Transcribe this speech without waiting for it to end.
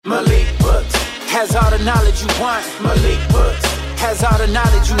Has all the knowledge you want. Malik Books. Has all the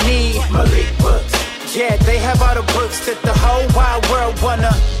knowledge you need. Malik Books. Yeah, they have all the books that the whole wide world wanna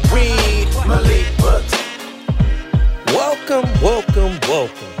read. Malik Books. Welcome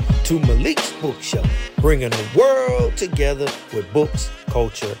to Malik's Bookshelf, bringing the world together with books,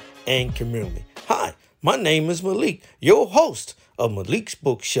 culture, and community. Hi, my name is Malik, your host of Malik's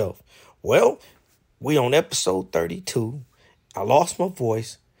Bookshelf. Well, we on episode 32. I lost my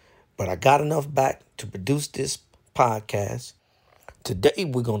voice, but I got enough back to produce this podcast. Today,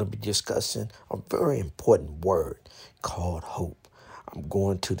 we're going to be discussing a very important word called hope. I'm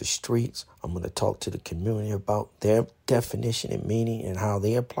going to the streets. I'm going to talk to the community about their definition and meaning and how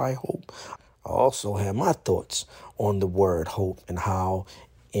they apply hope. I also have my thoughts on the word hope and how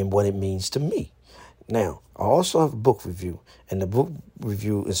and what it means to me. Now, I also have a book review, and the book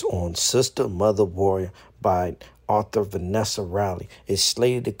review is on Sister, Mother, Warrior by author Vanessa Riley. It's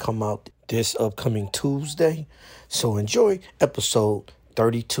slated to come out this upcoming Tuesday, so enjoy episode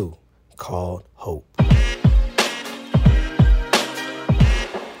 32 called Hope.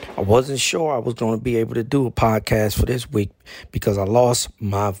 I wasn't sure I was going to be able to do a podcast for this week because I lost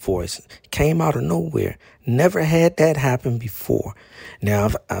my voice. It came out of nowhere. Never had that happen before. Now,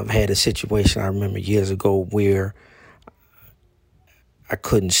 I've had a situation I remember years ago where I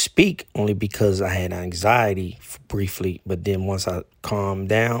couldn't speak only because I had anxiety briefly. But then once I calmed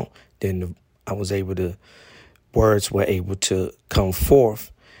down, then words were able to come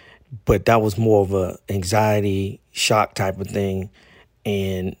forth. But that was more of a anxiety shock type of thing.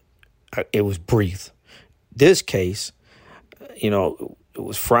 And it was brief. This case, it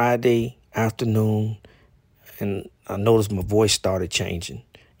was Friday afternoon, and I noticed my voice started changing.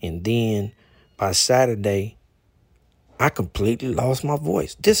 And then by Saturday, I completely lost my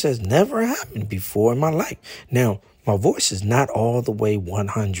voice. This has never happened before in my life. Now, my voice is not all the way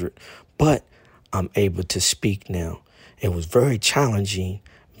 100, but I'm able to speak now. It was very challenging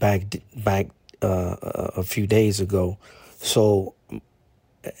back a few days ago. So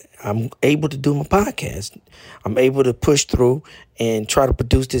I'm able to do my podcast. I'm able to push through and try to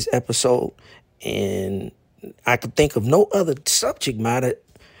produce this episode. And I could think of no other subject matter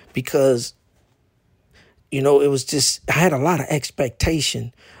because, it was just, I had a lot of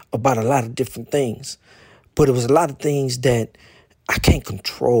expectation about a lot of different things. But it was a lot of things that I can't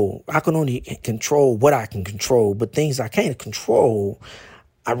control. I can only control what I can control. But things I can't control,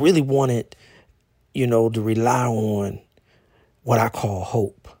 I really wanted, to rely on what I call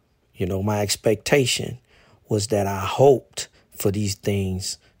hope. My expectation was that I hoped for these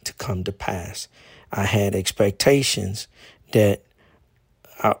things to come to pass. I had expectations that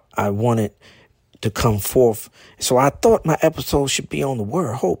I wanted to come forth. So I thought my episode should be on the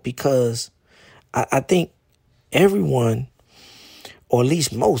word hope because I think everyone, or at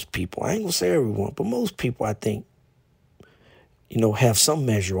least most people, I ain't gonna say everyone, but most people, I think, have some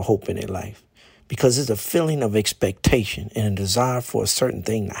measure of hope in their life. Because it's a feeling of expectation and a desire for a certain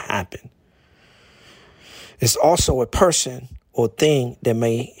thing to happen. It's also a person or thing that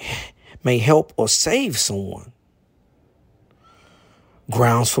may help or save someone.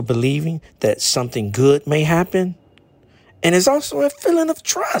 Grounds for believing that something good may happen. And it's also a feeling of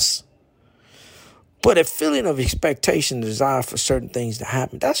trust. But a feeling of expectation, desire for certain things to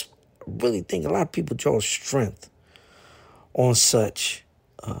happen. That's, I really think a lot of people draw strength on such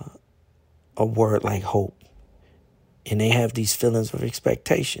a word like hope. And they have these feelings of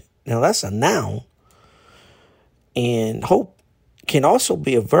expectation. Now, that's a noun. And hope can also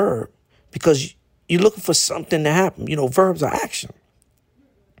be a verb because you're looking for something to happen. Verbs are action.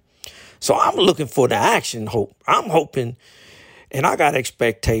 So I'm looking for the action hope. I'm hoping, and I got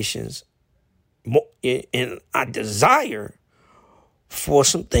expectations, and I desire for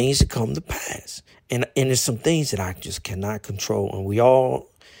some things to come to pass. And there's some things that I just cannot control. And we all,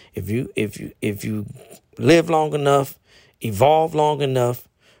 if you live long enough, evolve long enough,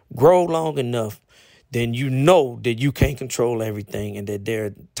 grow long enough, then you know that you can't control everything and that there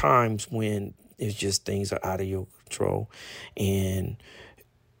are times when it's just things are out of your control. And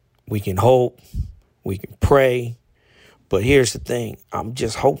we can hope, we can pray. But here's the thing. I'm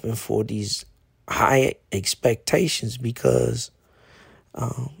just hoping for these high expectations because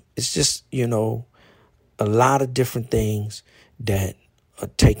it's just, a lot of different things that are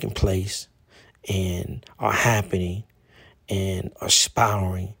taking place and are happening and are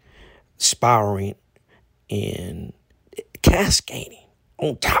spiraling and cascading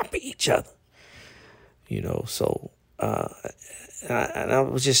on top of each other. So and I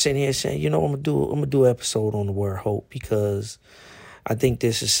was just sitting here saying, I'm gonna do an episode on the word hope because I think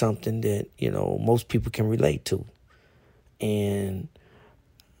this is something that, most people can relate to. And,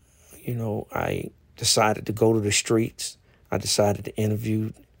 decided to go to the streets. I decided to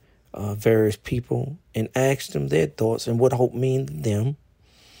interview various people and ask them their thoughts and what hope means to them.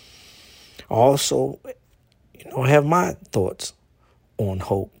 Also, have my thoughts on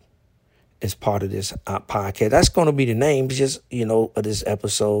hope as part of this podcast. That's going to be the name, just, of this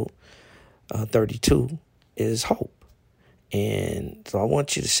episode 32 is hope. And so I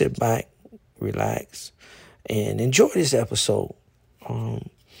want you to sit back, relax, and enjoy this episode.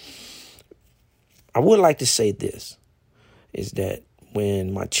 I would like to say this, is that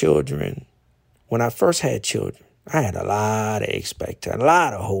when I first had children, I had a lot of expectation, a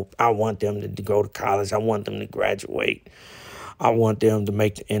lot of hope. I want them to go to college. I want them to graduate. I want them to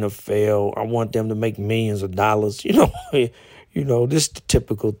make the NFL. I want them to make millions of dollars. This is the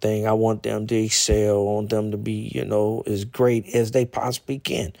typical thing. I want them to excel. I want them to be, as great as they possibly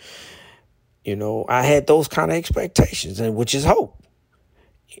can. I had those kind of expectations, and which is hope.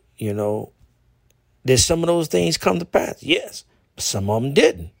 Did some of those things come to pass? Yes. But some of them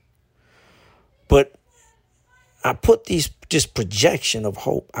didn't. But I put this projection of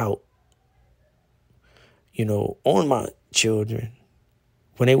hope out, on my children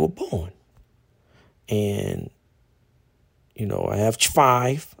when they were born. And, I have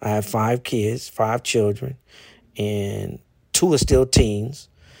five kids, 5 children, and 2 are still teens,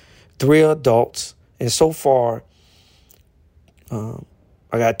 3 are adults. And so far, I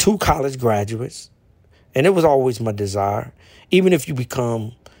got 2 college graduates. And it was always my desire. Even if you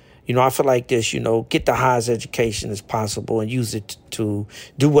become, I feel like this, get the highest education as possible and use it to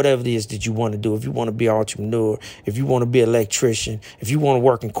do whatever it is that you want to do. If you want to be an entrepreneur, if you want to be an electrician, if you want to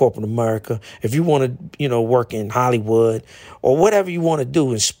work in corporate America, if you want to, work in Hollywood or whatever you want to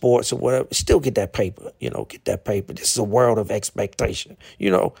do in sports or whatever, still get that paper, get that paper. This is a world of expectation.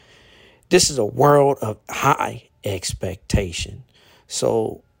 This is a world of high expectation.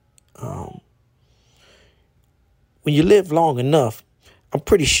 So, when you live long enough, I'm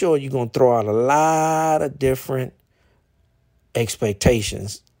pretty sure you're going to throw out a lot of different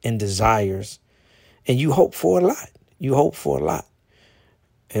expectations and desires, and you hope for a lot.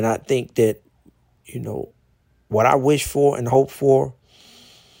 And I think that, what I wish for and hope for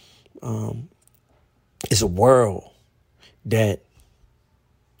is a world that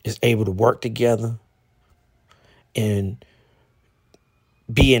is able to work together and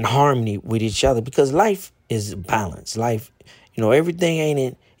be in harmony with each other, because life is balance. Life,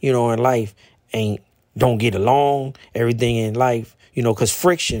 everything in life don't get along. Everything in life, because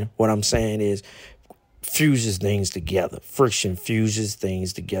friction, what I'm saying is, fuses things together. Friction fuses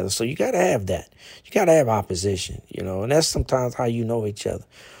things together. So you got to have that. You got to have opposition, and that's sometimes how you know each other,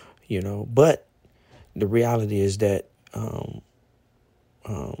 but the reality is that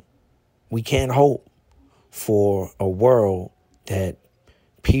we can't hope for a world that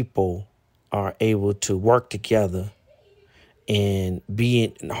people are able to work together and be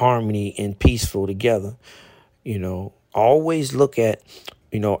in harmony and peaceful together. Always look at,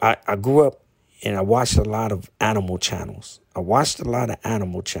 I grew up and I watched a lot of animal channels. And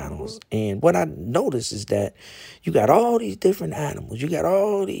what I noticed is that you got all these different animals. You got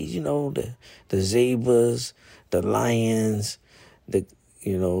all these, the zebras, the lions, the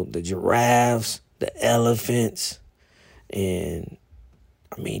giraffes, the elephants, and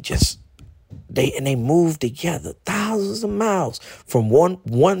they move together thousands of miles from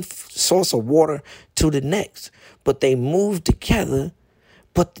one source of water to the next. But they move together,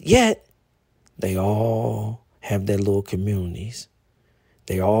 but yet they all have their little communities.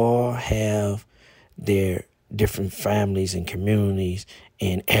 They all have their different families and communities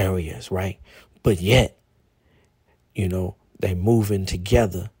and areas, right? But yet, they moving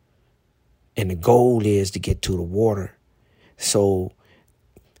together, and the goal is to get to the water. So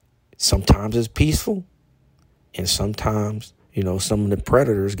sometimes it's peaceful, and sometimes, some of the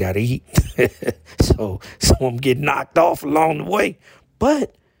predators got to eat. So some of them get knocked off along the way,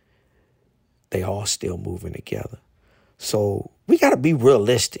 but they all still moving together. So we got to be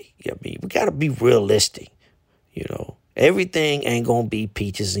realistic. We got to be realistic. Everything ain't going to be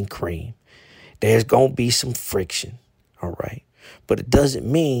peaches and cream. There's going to be some friction. All right. But it doesn't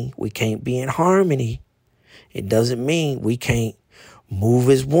mean we can't be in harmony. It doesn't mean we can't move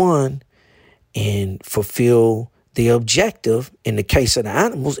as one and fulfill the objective. In the case of the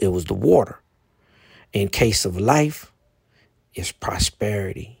animals, it was the water. In case of life, it's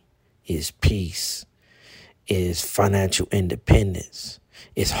prosperity, it's peace, it's financial independence,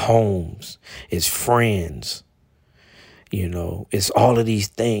 it's homes, it's friends, it's all of these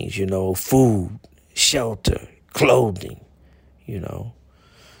things, food, shelter, clothing,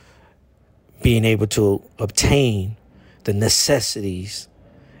 being able to obtain the necessities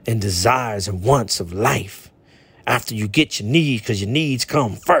and desires and wants of life after you get your needs, because your needs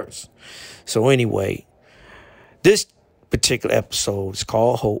come first. So anyway, this particular episode is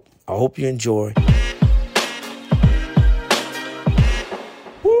called Hope. I hope you enjoy.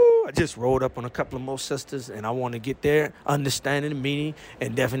 I just rolled up on a couple of more sisters, and I want to get their understanding, the meaning,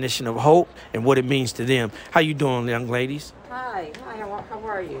 and definition of hope and what it means to them. How you doing, young ladies? Hi, how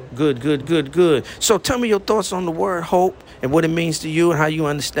are you? Good. So tell me your thoughts on the word hope and what it means to you and how you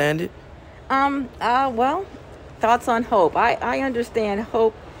understand it. Well, thoughts on hope. I understand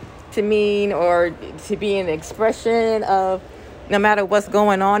hope to mean or to be an expression of no matter what's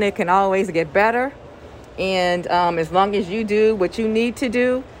going on, it can always get better. And as long as you do what you need to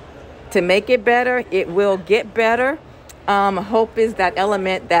do to make it better, it will get better. Hope is that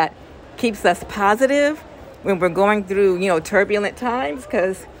element that keeps us positive when we're going through, turbulent times,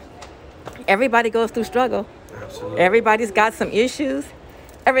 because everybody goes through struggle. Absolutely. Everybody's got some issues.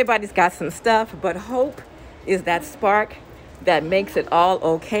 Everybody's got some stuff, but hope is that spark that makes it all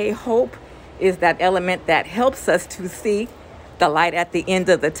okay. Hope is that element that helps us to see the light at the end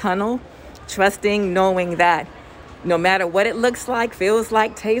of the tunnel, trusting, knowing that no matter what it looks like, feels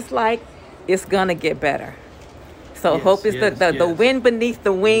like, tastes like, it's gonna get better. So hope is the wind beneath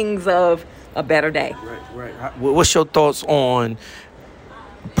the wings of a better day. Right. What's your thoughts on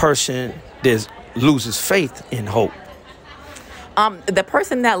a person that loses faith in hope? The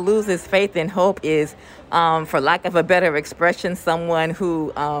person that loses faith in hope is, for lack of a better expression, someone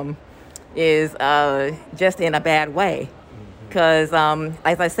who is just in a bad way. Because,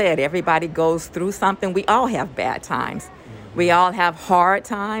 as I said, everybody goes through something. We all have bad times. We all have hard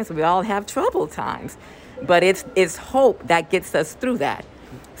times. We all have troubled times. But it's hope that gets us through that.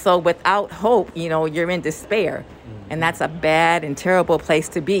 So without hope, you're in despair. And that's a bad and terrible place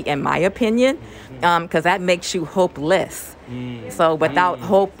to be, in my opinion, because that makes you hopeless. So without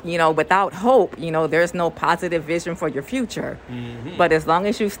hope, there's no positive vision for your future. But as long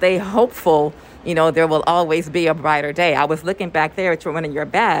as you stay hopeful, there will always be a brighter day. I was looking back there at one of your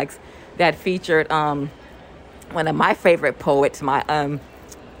bags that featured one of my favorite poets, Maya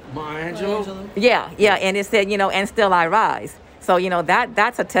Angelou. Yeah, and it said, and still I rise. So,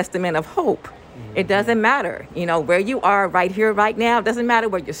 that's a testament of hope. It doesn't matter, where you are right here, right now. It doesn't matter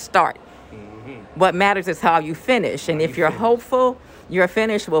where you start. What matters is how you finish. And if you're hopeful, your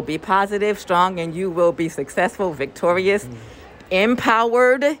finish will be positive, strong, and you will be successful, victorious,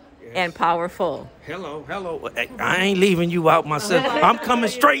 empowered, and powerful. Hello. I ain't leaving you out myself. I'm coming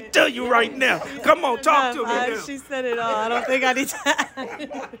straight to you right now. Come on, talk to me now. She said it all. I don't think I need to.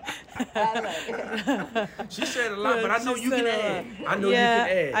 She said a lot, but I know you can add. You can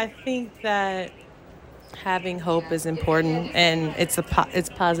add. I think that having hope is important, and it's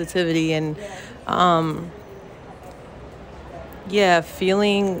positivity, and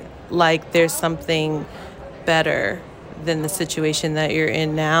feeling like there's something better than the situation that you're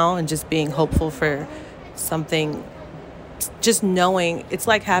in now, and just being hopeful for something, just knowing it's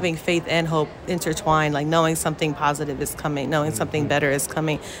like having faith and hope intertwined, like knowing something positive is coming, knowing something better is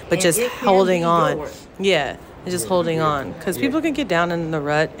coming, but and just holding on. Just holding on, because people can get down in the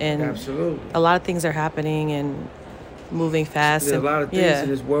rut, and absolutely a lot of things are happening and moving fast. There's a lot of things in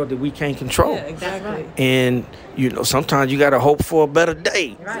this world that we can't control. Yeah, exactly. And sometimes you got to hope for a better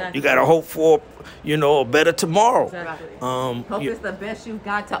day. Right. You got to hope for a better tomorrow. Exactly. Hope is the best you've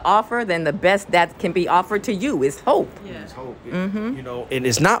got to offer. Then the best that can be offered to you is hope. Yeah. It's hope. And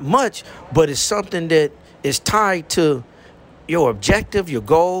it's not much, but it's something that is tied to your objective, your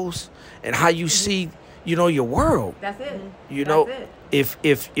goals, and how you see your world. That's it.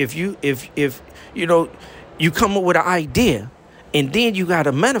 If you come up with an idea, and then you got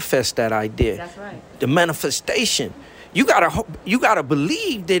to manifest that idea. That's right. The manifestation, you gotta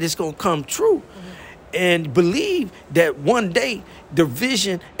believe that it's gonna come true, and believe that one day the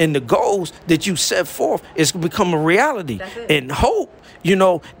vision and the goals that you set forth is gonna become a reality. That's it. And hope,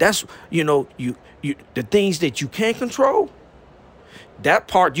 that's you the things that you can't control, that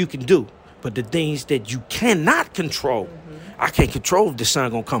part you can do. But the things that you cannot control, I can't control if the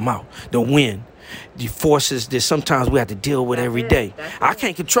sun gonna come out, the wind, the forces that sometimes we have to deal with every day. I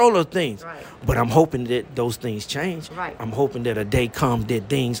can't control those things. Right. But I'm hoping that those things change. Right. I'm hoping that a day comes that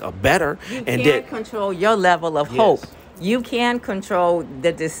things are better. You can't control your level of hope. You can control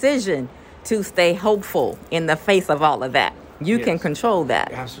the decision to stay hopeful in the face of all of that. You can control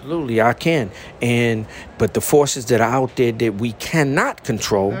that. Absolutely, I can. But the forces that are out there that we cannot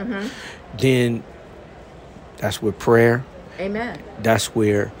control, then that's where prayer. Amen. That's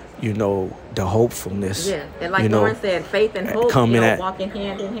where the hopefulness. Yeah, and like Lauren said, faith and hope walking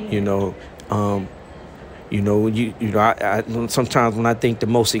hand in hand. You know, I sometimes when I think the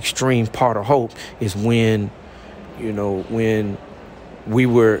most extreme part of hope is when we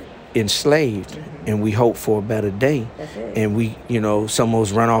were enslaved and we hoped for a better day. That's it. And we, some of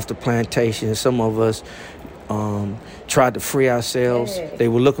us run off the plantation, some of us tried to free ourselves. Yeah. They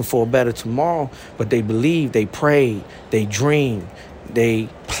were looking for a better tomorrow, but they believed, they prayed, they dreamed, they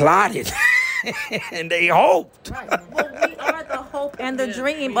plotted, and they hoped. Right. Well, we are the hope and the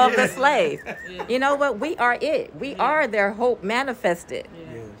dream of the slave. You know what? We are it. We are their hope manifested.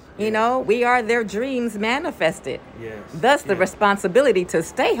 You know, we are their dreams manifested. Yes. Thus, the responsibility to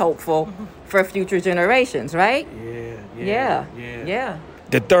stay hopeful for future generations, right? Yeah.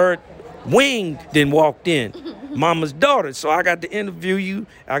 The third wing then walked in, mama's daughter. So I got to interview you.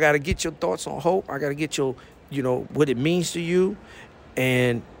 I got to get your thoughts on hope. I got to get your, what it means to you.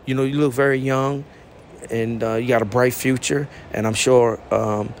 And, you look very young and you got a bright future. And I'm sure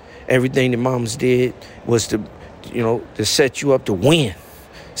everything that mamas did was to set you up to win,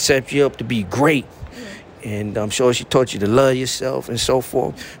 set you up to be great. And I'm sure she taught you to love yourself and so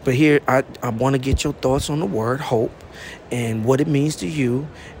forth. But here, I want to get your thoughts on the word hope and what it means to you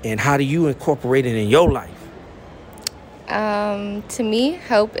and how do you incorporate it in your life? To me,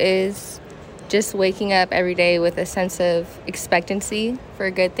 hope is just waking up every day with a sense of expectancy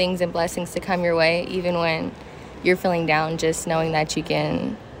for good things and blessings to come your way, even when you're feeling down, just knowing that you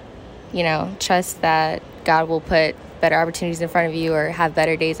can, trust that God will put better opportunities in front of you or have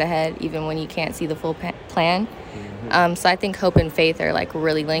better days ahead, even when you can't see the full plan. So I think hope and faith are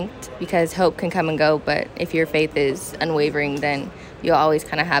really linked because hope can come and go, but if your faith is unwavering, then you'll always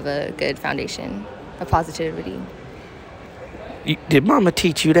kind of have a good foundation of positivity. Did mama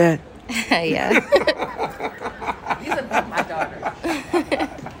teach you that? Yeah. You support my daughter.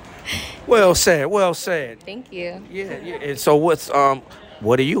 Well said. Thank you. Yeah. And so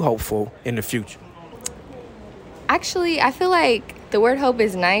what are you hopeful in the future? Actually, I feel like the word hope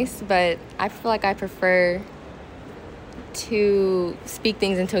is nice, but I feel like I prefer to speak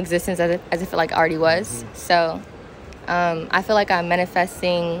things into existence as if it already was. So I feel like I'm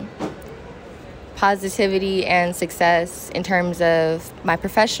manifesting positivity and success in terms of my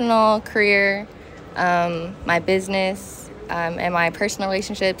professional career, my business, and my personal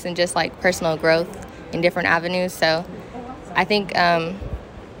relationships and just personal growth in different avenues. So I think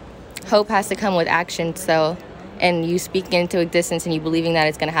hope has to come with action. And you speaking into existence and you believing that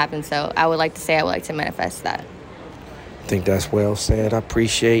it's going to happen. So I would like to manifest that. I think that's well said. I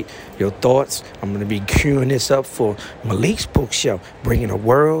appreciate your thoughts. I'm going to be queuing this up for Malik's Bookshelf, bringing the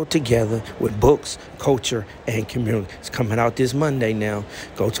world together with books, culture, and community. It's coming out this Monday now.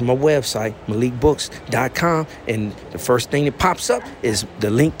 Go to my website, malikbooks.com, and the first thing that pops up is the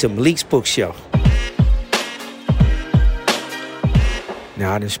link to Malik's Bookshelf.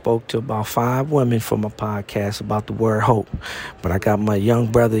 Now, I done spoke to about 5 women for my podcast about the word hope. But I got my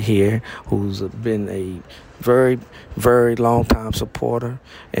young brother here who's been a very, very long time supporter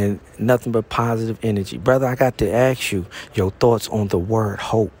and nothing but positive energy. Brother, I got to ask you your thoughts on the word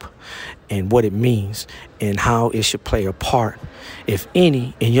hope and what it means and how it should play a part, if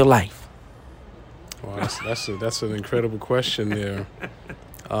any, in your life. Well, that's an incredible question there.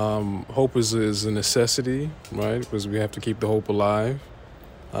 Hope is a necessity, right? Because we have to keep the hope alive.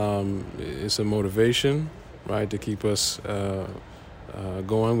 It's a motivation, right, to keep us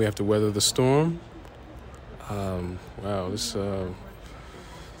going. We have to weather the storm. Wow, that's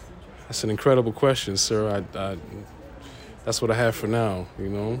an incredible question, sir. That's what I have for now,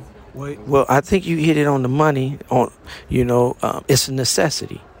 Well, I think you hit it on the money. It's a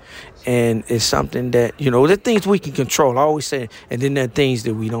necessity. And it's something that, there are things we can control. I always say, and then there are things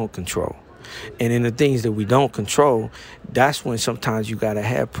that we don't control. And in the things that we don't control, that's when sometimes you got to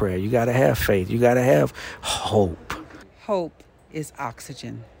have prayer. You got to have faith. You got to have hope. Hope is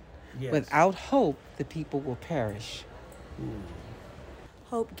oxygen. Yes. Without hope, the people will perish.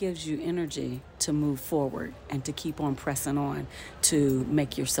 Hope gives you energy to move forward and to keep on pressing on to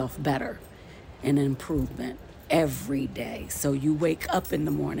make yourself better and improvement every day. So you wake up in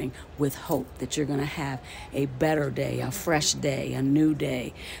the morning with hope that you're going to have a better day, a fresh day, a new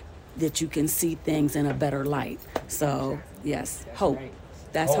day, that you can see things in a better light. So, yes, hope.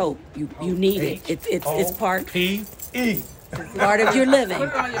 That's hope. You need it. It's part P-E. part of your living. Put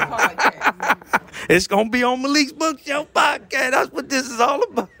it on your podcast. It's going to be on Malik's Bookshelf podcast. That's what this is all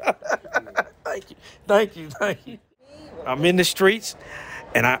about. Thank you. I'm in the streets,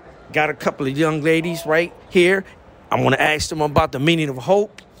 and I got a couple of young ladies right here. I want to ask them about the meaning of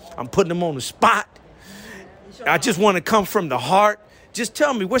hope. I'm putting them on the spot. I just want to come from the heart. Just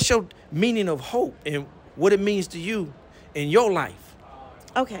tell me, what's your meaning of hope and what it means to you in your life?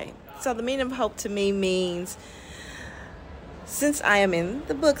 Okay, So the meaning of hope to me means, since I am in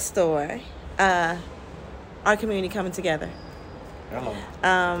the bookstore, our community coming together.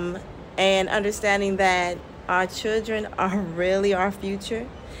 Hello. And understanding that our children are really our future.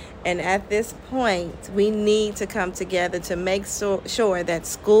 And at this point, we need to come together to make sure that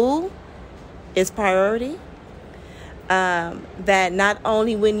school is priority. That not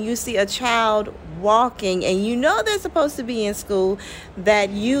only when you see a child walking and you know they're supposed to be in school, that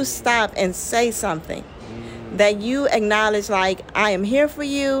you stop and say something. That you acknowledge, like, I am here for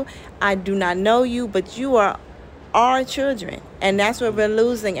you. I do not know you, but you are our children. And that's what we're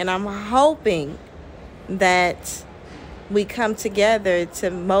losing. And I'm hoping that we come together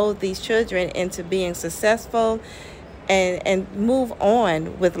to mold these children into being successful and move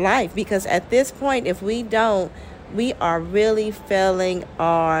on with life. Because at this point, if we don't, we are really failing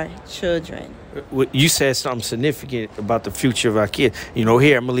our children. You said something significant about the future of our kids. You know,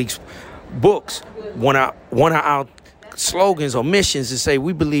 here at Malik's books, one of our slogans or missions is say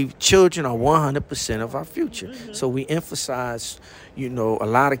we believe children are 100% of our future. Mm-hmm. So we emphasize, you know, a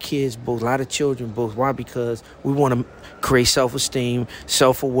lot of kids, a lot of children, why? Because we want to create self-esteem,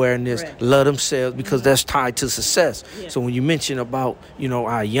 self-awareness, love themselves, because that's tied to success. Yeah. So when you mention about, you know,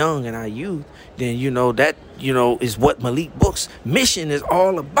 our young and our youth, then, you know, that, you know, is what Malik Books' mission is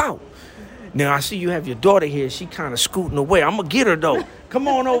all about. Now, I see you have your daughter here. She kind of scooting away. I'm going to get her, though. Come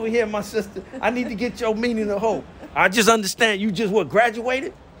on over here, my sister. I need to get your meaning of hope. I just understand you just,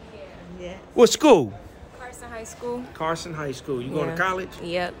 graduated? Yeah. What school? Carson High School. Carson High School. You going to college?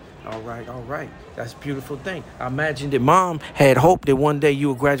 Yep. All right. That's a beautiful thing. I imagine that mom had hope that one day you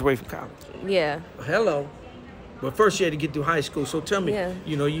would graduate from college. Yeah. Hello. But first you had to get through high school. So tell me,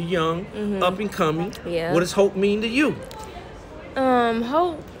 you know, you're young, up and coming. Yeah. What does hope mean to you?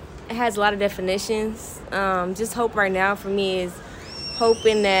 Hope has a lot of definitions. Just hope right now for me is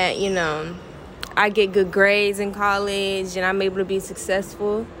hoping that, you know, I get good grades in college and I'm able to be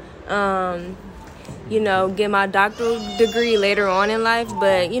successful. You know, get my doctoral degree later on in life.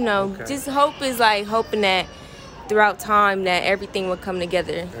 But, you know, just hope is like hoping that throughout time that everything will come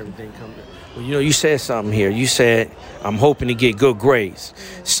together. Everything come together. Well, you know, you said something here. You said, I'm hoping to get good grades.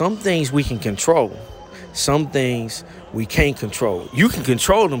 Some things we can control. Some things we can't control. You can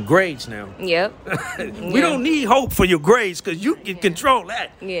control them grades now. Yep. We don't need hope for your grades because you can control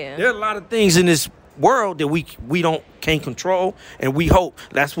that. Yeah. There are a lot of things in this world that we can't control, and we hope.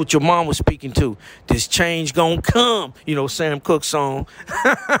 That's what your mom was speaking to. This change gonna come. You know, Sam Cooke's song.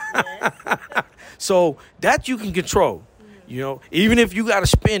 So that you can control. You know, even if you got to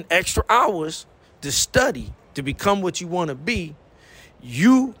spend extra hours to study to become what you want to be,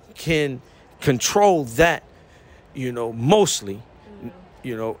 you can control that, you know, mostly.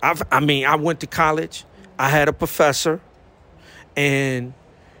 You know, I went to college. I had a professor. And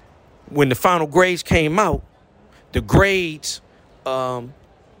when the final grades came out, the grades,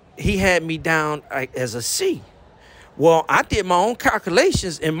 he had me down as a C. Well, I did my own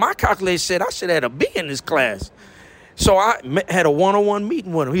calculations, and my calculation said I should have had a B in this class. So I had a one-on-one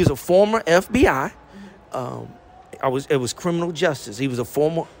meeting with him. He was a former FBI. It was criminal justice. He was a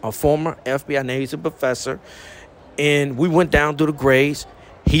former FBI. Now he's a professor. And we went down through the grades.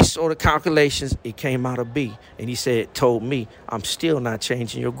 He saw the calculations. It came out a B. And he told me, I'm still not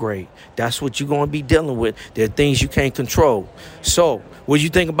changing your grade. That's what you're going to be dealing with. There are things you can't control. So what do you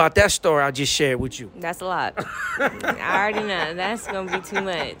think about that story I just shared with you? That's a lot. I already know. That's going to be too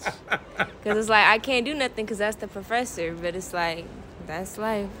much. Because it's like, I can't do nothing because that's the professor. But it's like, that's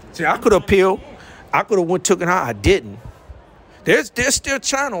life. See, I could appeal. I could have took it out. I didn't. There's still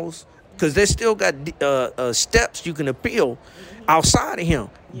channels because they still got steps you can appeal outside of him.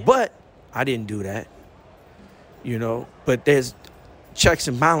 But I didn't do that. You know, but there's checks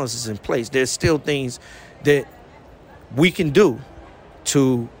and balances in place. There's still things that we can do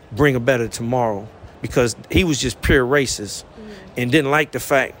to bring a better tomorrow, because he was just pure racist and didn't like the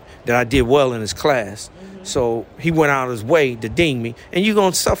fact that I did well in his class. So he went out of his way to ding me, and you're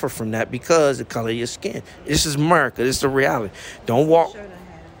going to suffer from that because of the color of your skin. This is America. This is the reality. Don't walk.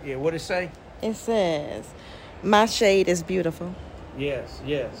 Yeah, what it say? It says, my shade is beautiful. Yes.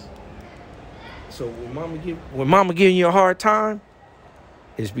 So when mama giving you a hard time,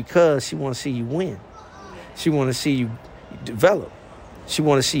 it's because she want to see you win. She want to see you develop. She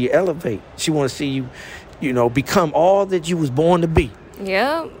want to see you elevate. She want to see you, you know, become all that you was born to be.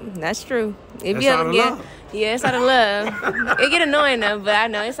 Yeah, that's true. That's out of love. Yeah, it's out of love. It get annoying though, but I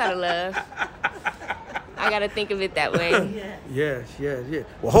know it's out of love. I gotta think of it that way. Yes.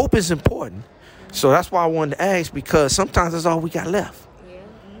 Well, hope is important. So that's why I wanted to ask, because sometimes that's all we got left. Yeah.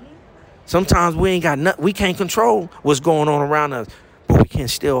 Sometimes we ain't got nothing. We can't control what's going on around us, but we can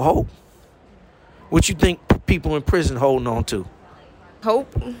still hope. What you think people in prison holding on to?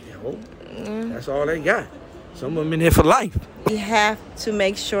 Hope. Yeah, hope. That's all they got. Some of them in there for life. We have to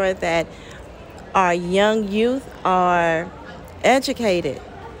make sure that our young youth are educated.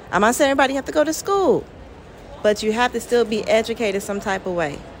 I'm not saying everybody have to go to school, but you have to still be educated some type of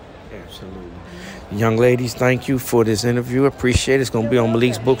way. Absolutely. Young ladies, thank you for this interview. Appreciate it. It's going to be on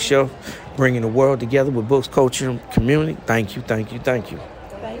Malik's Bookshelf, bringing the world together with books, culture, and community. Thank you, thank you, thank you.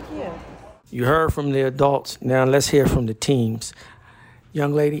 Thank you. You heard from the adults. Now let's hear from the teens.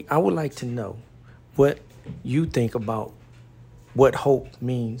 Young lady, I would like to know what you think about what hope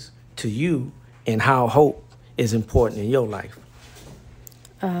means to you and how hope is important in your life.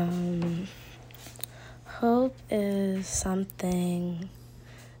 Hope is something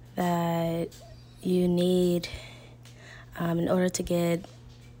that you need in order to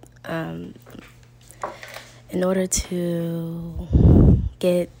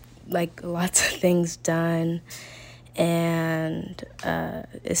get like lots of things done, and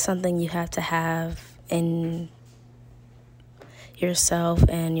it's something you have to have in yourself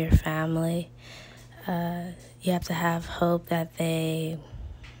and your family. You have to have hope that they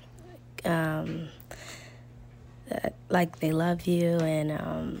they love you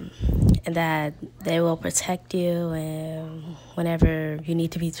and that they will protect you and whenever you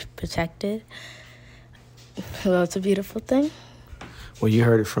need to be protected. Well, it's a beautiful thing. Well, you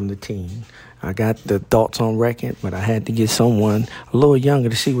heard it from the teen. I got the thoughts on record, but I had to get someone a little younger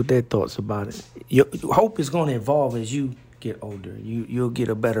to see what their thoughts about it. Your hope is going to evolve as you get older. You'll get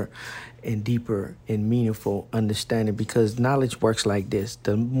a better and deeper and meaningful understanding because knowledge works like this.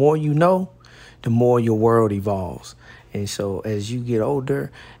 The more you know, the more your world evolves. And so as you get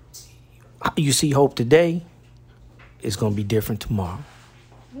older, you see hope today, it's going to be different tomorrow.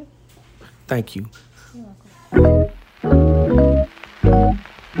 Thank you. You're welcome.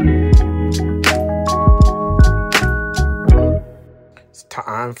 It's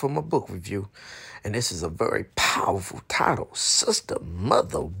time for my book review. And this is a very powerful title, Sister,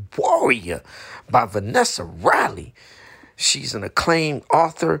 Mother, Warrior by Vanessa Riley. She's an acclaimed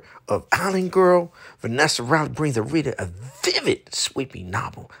author of Island Girl. Vanessa Riley brings the reader a vivid, sweeping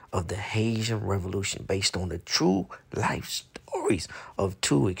novel of the Haitian Revolution based on the true life stories of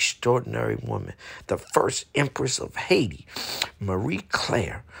two extraordinary women. The first Empress of Haiti, Marie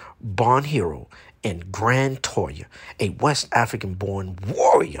Claire Bonhero, and Grand Toya, a West African-born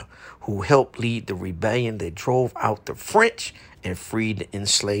warrior who helped lead the rebellion that drove out the French and freed the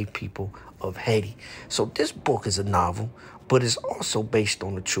enslaved people of Haiti. So this book is a novel, but it's also based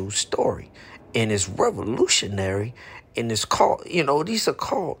on a true story. And it's revolutionary, and it's called, these are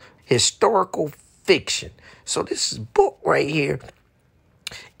called historical fiction. So this book right here,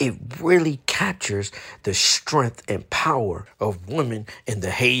 it really captures the strength and power of women in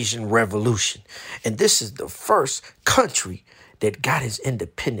the Haitian Revolution. And this is the first country that got its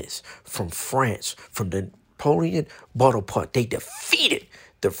independence from France, from Napoleon Bonaparte. They defeated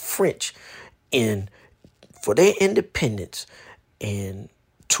the French for their independence. And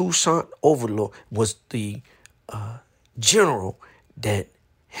Toussaint Overlord was the general that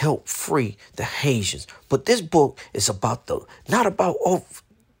helped free the Haitians. But this book is not about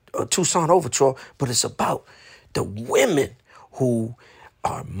Toussaint Overlord, but it's about the women who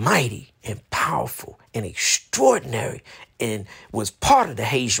are mighty and powerful and extraordinary and was part of the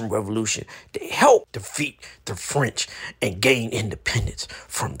Haitian Revolution. They helped defeat the French and gain independence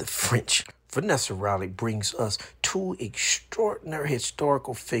from the French. Vanessa Riley brings us two extraordinary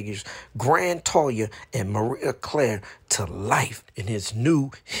historical figures, Grand Toya and Marie Claire, to life in his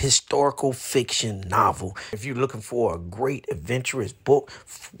new historical fiction novel. If you're looking for a great adventurous book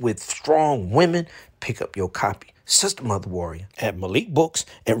with strong women, pick up your copy, Sister, Mother, Warrior, at Malik Books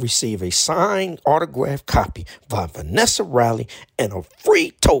and receive a signed autographed copy by Vanessa Riley and a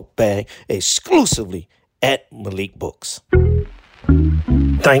free tote bag exclusively at Malik Books.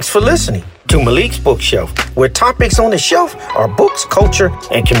 Thanks for listening to Malik's Bookshelf, where topics on the shelf are books, culture,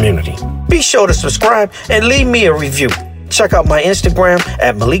 and community. Be sure to subscribe and leave me a review. Check out my Instagram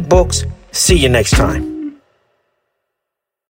at Malik Books. See you next time.